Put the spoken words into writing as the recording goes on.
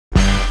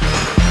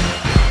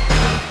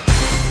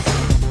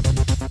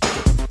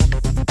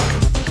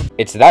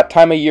It's that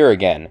time of year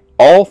again.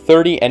 All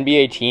 30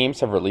 NBA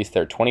teams have released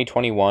their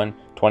 2021-2022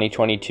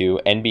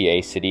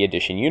 NBA City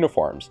Edition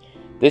uniforms.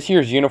 This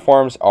year's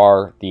uniforms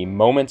are the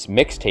Moments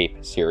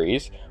Mixtape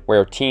series,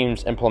 where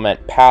teams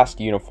implement past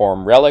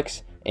uniform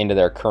relics into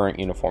their current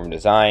uniform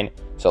design.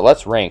 So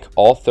let's rank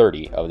all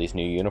 30 of these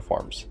new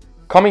uniforms.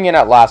 Coming in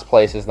at last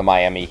place is the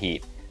Miami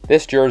Heat.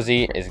 This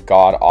jersey is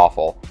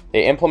god-awful.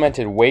 They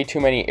implemented way too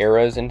many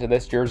eras into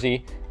this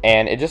jersey,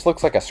 and it just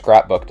looks like a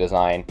scrapbook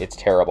design. It's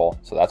terrible,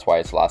 so that's why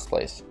it's last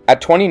place.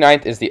 At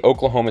 29th is the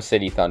Oklahoma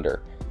City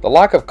Thunder. The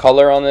lack of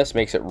color on this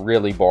makes it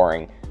really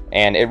boring,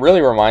 and it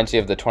really reminds you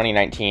of the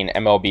 2019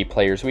 MLB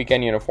Players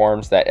Weekend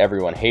uniforms that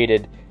everyone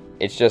hated.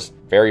 It's just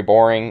very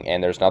boring,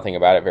 and there's nothing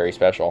about it very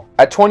special.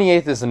 At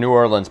 28th is the New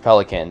Orleans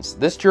Pelicans.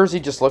 This jersey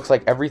just looks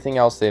like everything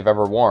else they've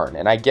ever worn,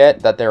 and I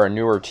get that they're a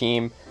newer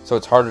team, so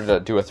it's harder to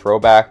do a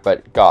throwback,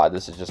 but god,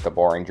 this is just a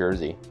boring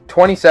jersey.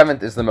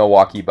 27th is the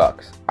Milwaukee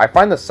Bucks. I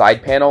find the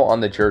side panel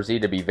on the jersey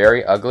to be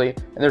very ugly,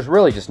 and there's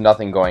really just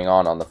nothing going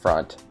on the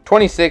front.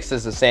 26th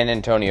is the San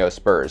Antonio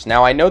Spurs.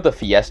 Now, I know the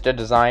Fiesta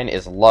design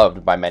is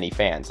loved by many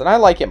fans, and I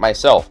like it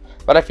myself,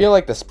 but I feel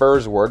like the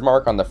Spurs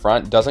wordmark on the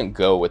front doesn't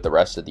go with the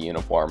rest of the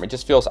uniform. It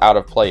just feels out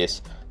of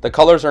place. The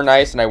colors are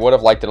nice, and I would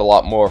have liked it a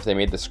lot more if they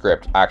made the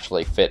script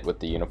actually fit with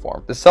the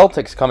uniform. The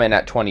Celtics come in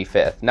at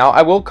 25th. Now,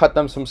 I will cut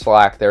them some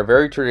slack. They're a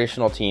very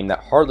traditional team that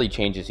hardly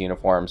changes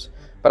uniforms,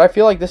 but I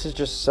feel like this is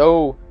just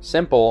so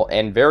simple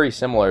and very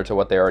similar to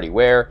what they already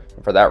wear,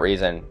 and for that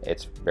reason,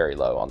 it's very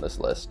low on this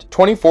list.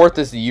 24th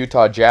is the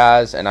Utah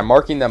Jazz, and I'm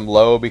marking them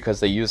low because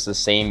they use the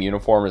same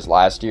uniform as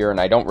last year, and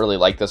I don't really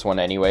like this one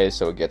anyway,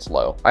 so it gets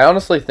low. I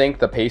honestly think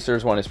the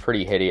Pacers one is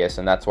pretty hideous,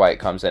 and that's why it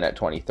comes in at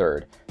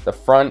 23rd. The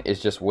front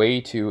is just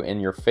way too in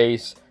your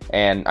face,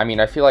 and I mean,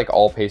 I feel like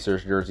all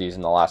Pacers jerseys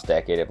in the last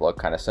decade have looked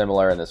kind of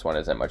similar, and this one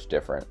isn't much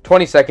different.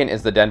 22nd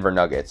is the Denver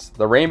Nuggets.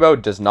 The rainbow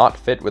does not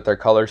fit with their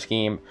color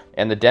scheme,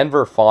 and the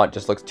Denver font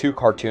just looks too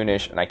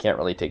cartoonish, and I can't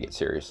really take it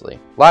seriously.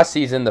 Last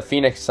season, the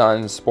Phoenix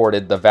Suns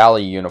sported the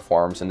Valley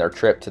uniforms in their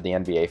trip to the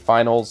NBA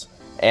Finals,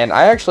 and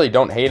I actually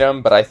don't hate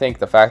them, but I think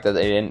the fact that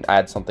they didn't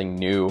add something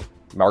new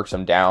marks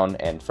them down,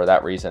 and for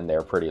that reason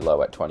they're pretty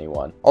low at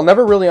 21. I'll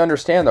never really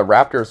understand the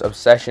Raptors'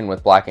 obsession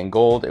with black and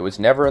gold. It was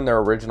never in their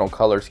original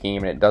color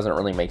scheme, and it doesn't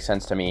really make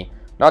sense to me.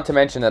 Not to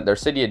mention that their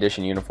City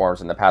Edition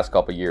uniforms in the past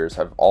couple years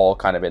have all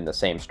kind of been the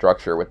same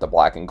structure with the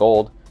black and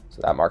gold, so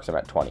that marks them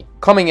at 20.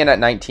 Coming in at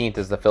 19th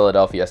is the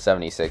Philadelphia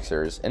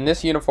 76ers. In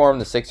this uniform,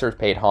 the Sixers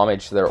paid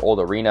homage to their old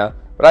arena,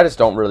 but I just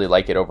don't really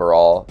like it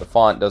overall. The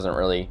font doesn't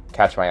really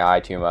catch my eye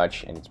too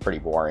much, and it's pretty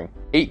boring.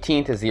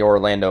 18th is the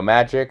Orlando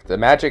Magic. The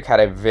Magic had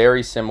a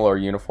very similar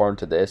uniform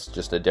to this,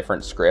 just a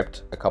different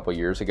script a couple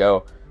years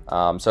ago.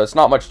 So it's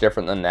not much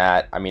different than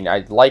that. I mean,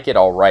 I like it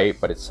all right,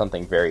 but it's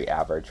something very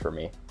average for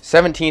me.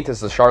 17th is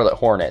the Charlotte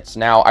Hornets.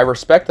 Now, I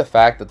respect the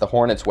fact that the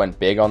Hornets went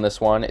big on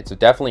this one. It's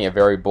definitely a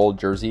very bold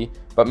jersey,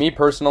 but me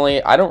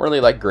personally, I don't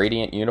really like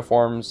gradient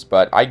uniforms,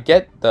 but I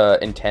get the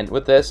intent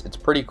with this. It's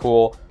pretty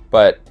cool,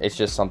 but it's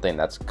just something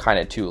that's kind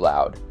of too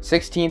loud.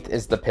 16th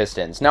is the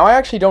Pistons. Now, I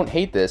actually don't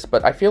hate this,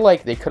 but I feel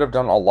like they could have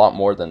done a lot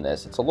more than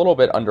this. It's a little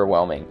bit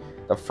underwhelming.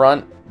 The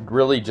front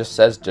really just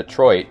says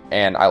Detroit,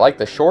 and I like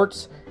the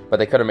shorts, but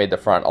they could have made the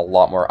front a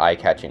lot more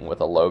eye-catching with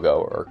a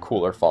logo or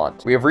cooler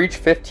font. We have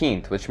reached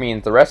 15th, which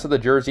means the rest of the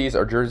jerseys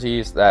are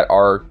jerseys that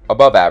are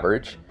above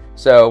average.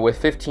 So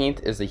with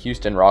 15th is the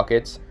Houston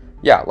Rockets.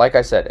 Yeah, like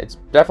I said, it's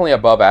definitely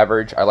above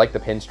average. I like the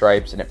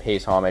pinstripes, and it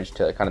pays homage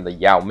to kind of the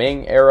Yao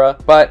Ming era,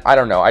 but I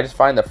don't know. I just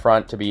find the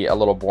front to be a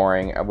little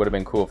boring. It would have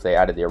been cool if they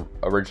added the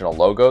original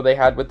logo they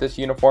had with this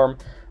uniform,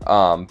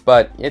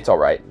 but it's all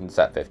right. It's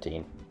at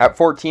 15. At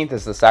 14th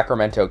is the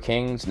Sacramento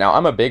Kings. Now,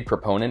 I'm a big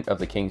proponent of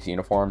the Kings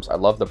uniforms. I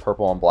love the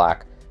purple and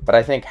black, but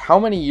I think how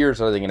many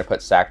years are they going to put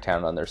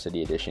Sacktown on their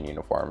City Edition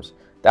uniforms?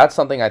 That's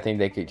something I think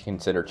they could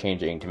consider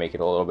changing to make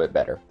it a little bit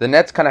better. The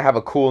Nets kind of have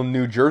a cool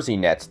New Jersey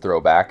Nets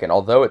throwback, and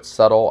although it's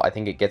subtle, I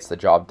think it gets the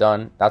job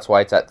done. That's why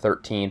it's at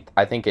 13th.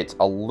 I think it's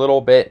a little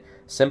bit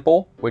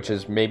simple, which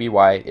is maybe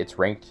why it's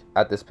ranked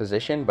at this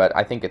position, but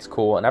I think it's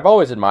cool, and I've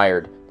always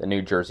admired the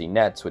New Jersey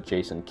Nets with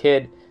Jason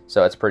Kidd,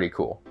 so it's pretty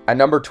cool. At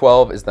number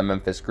 12 is the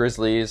Memphis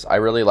Grizzlies. I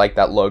really like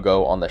that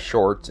logo on the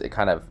shorts. It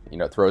kind of,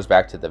 throws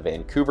back to the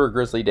Vancouver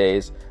Grizzly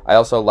days. I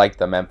also like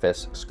the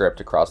Memphis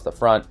script across the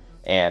front,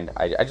 and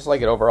I just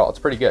like it overall. It's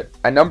pretty good.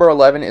 At number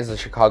 11 is the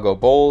Chicago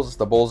Bulls.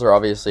 The Bulls are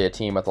obviously a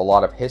team with a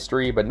lot of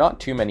history, but not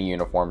too many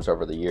uniforms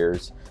over the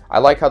years. I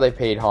like how they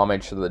paid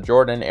homage to the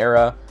Jordan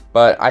era,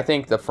 but I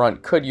think the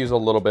front could use a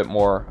little bit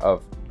more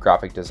of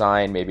graphic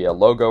design, maybe a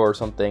logo or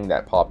something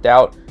that popped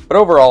out, but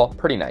overall,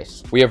 pretty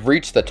nice. We have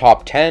reached the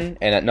top 10,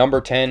 and at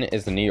number 10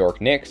 is the New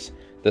York Knicks.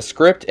 The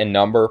script and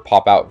number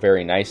pop out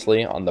very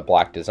nicely on the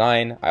black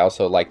design. I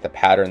also like the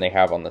pattern they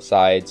have on the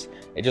sides.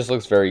 It just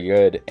looks very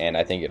good, and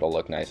I think it'll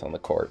look nice on the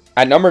court.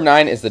 At number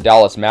 9 is the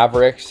Dallas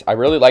Mavericks. I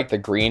really like the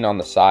green on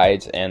the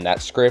sides, and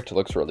that script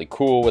looks really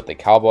cool with the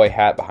cowboy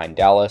hat behind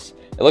Dallas.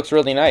 It looks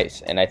really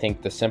nice, and I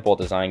think the simple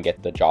design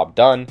gets the job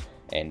done.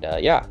 And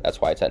yeah, that's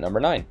why it's at number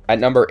 9. At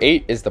number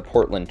 8 is the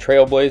Portland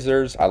Trail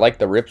Blazers. I like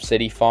the Rip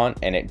City font,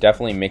 and it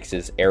definitely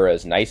mixes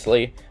eras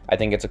nicely. I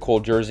think it's a cool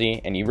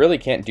jersey, and you really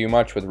can't do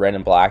much with red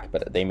and black,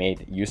 but they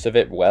made use of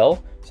it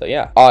well. So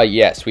yeah.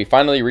 Yes, we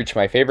finally reached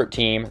my favorite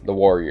team, the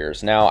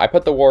Warriors. Now, I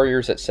put the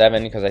Warriors at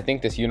 7 because I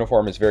think this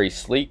uniform is very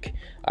sleek.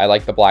 I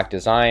like the black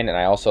design, and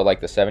I also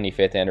like the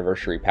 75th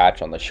anniversary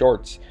patch on the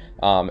shorts.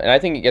 And I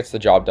think it gets the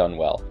job done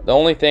well. The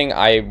only thing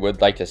I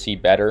would like to see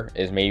better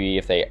is maybe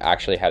if they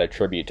actually had a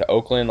tribute to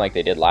Oakland like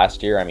they did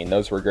last year. I mean,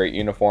 those were great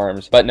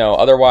uniforms. But no,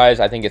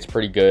 otherwise, I think it's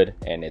pretty good,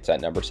 and it's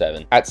at number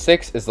 7. At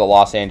 6 is the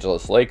Los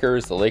Angeles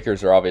Lakers. The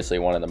Lakers are obviously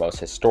one of the most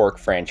historic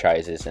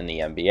franchises in the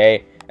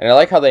NBA. And I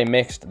like how they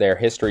mixed their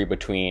history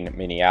between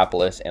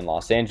Minneapolis and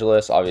Los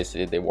Angeles.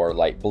 Obviously, they wore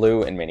light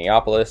blue in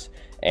Minneapolis,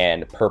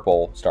 and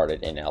purple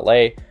started in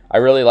LA. I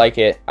really like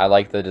it. I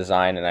like the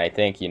design, and I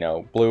think, you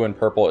know, blue and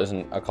purple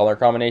isn't a color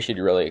combination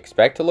you really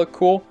expect to look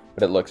cool,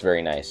 but it looks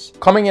very nice.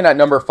 Coming in at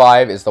number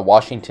 5 is the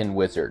Washington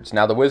Wizards.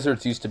 Now, the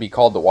Wizards used to be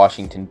called the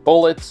Washington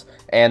Bullets,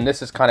 and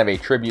this is kind of a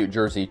tribute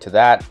jersey to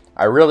that.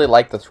 I really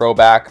like the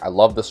throwback. I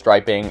love the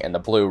striping, and the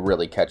blue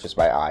really catches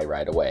my eye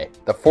right away.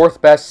 The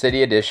 4th best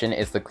city edition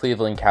is the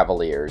Cleveland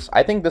Cavaliers.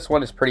 I think this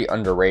one is pretty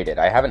underrated.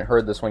 I haven't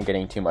heard this one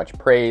getting too much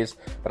praise,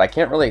 but I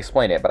can't really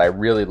explain it, but I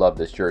really love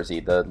this jersey.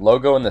 The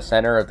logo in the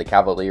center of the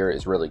Cavalier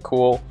is really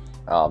cool.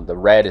 The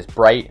red is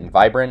bright and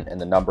vibrant, and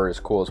the number is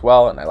cool as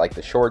well, and I like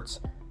the shorts.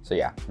 So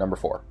yeah, number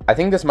 4. I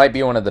think this might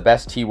be one of the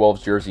best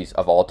T-Wolves jerseys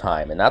of all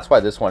time, and that's why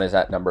this one is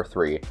at number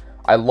 3.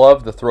 I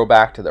love the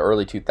throwback to the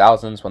early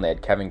 2000s when they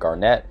had Kevin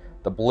Garnett.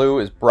 The blue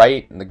is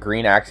bright, and the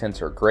green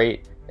accents are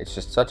great. It's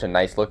just such a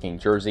nice looking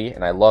jersey,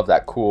 and I love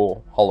that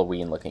cool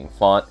Halloween looking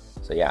font.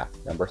 So yeah,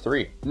 number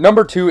 3.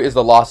 Number 2 is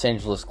the Los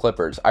Angeles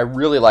Clippers. I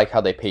really like how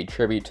they paid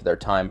tribute to their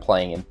time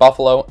playing in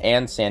Buffalo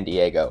and San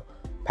Diego.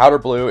 Powder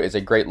blue is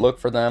a great look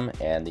for them,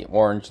 and the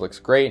orange looks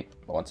great.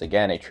 Once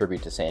again, a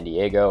tribute to San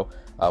Diego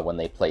when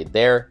they played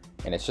there,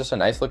 and it's just a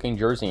nice looking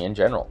jersey in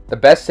general. The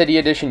best city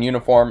edition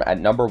uniform at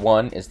number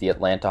 1 is the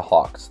Atlanta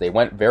Hawks. They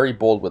went very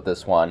bold with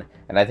this one,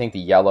 and I think the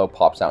yellow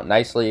pops out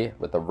nicely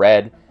with the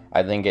red.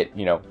 I think it,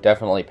 you know,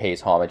 definitely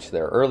pays homage to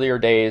their earlier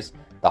days.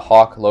 The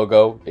Hawk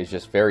logo is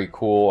just very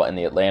cool, and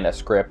the Atlanta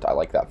script, I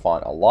like that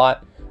font a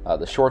lot.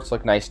 The shorts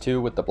look nice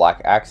too with the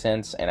black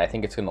accents, and I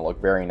think it's going to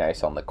look very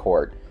nice on the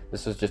court.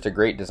 This is just a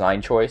great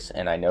design choice,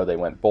 and I know they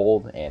went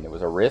bold, and it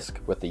was a risk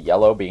with the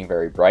yellow being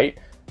very bright,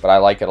 but I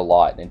like it a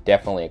lot, and it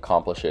definitely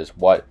accomplishes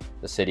what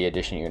the City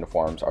Edition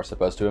uniforms are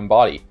supposed to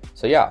embody.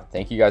 So yeah,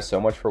 thank you guys so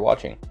much for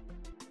watching.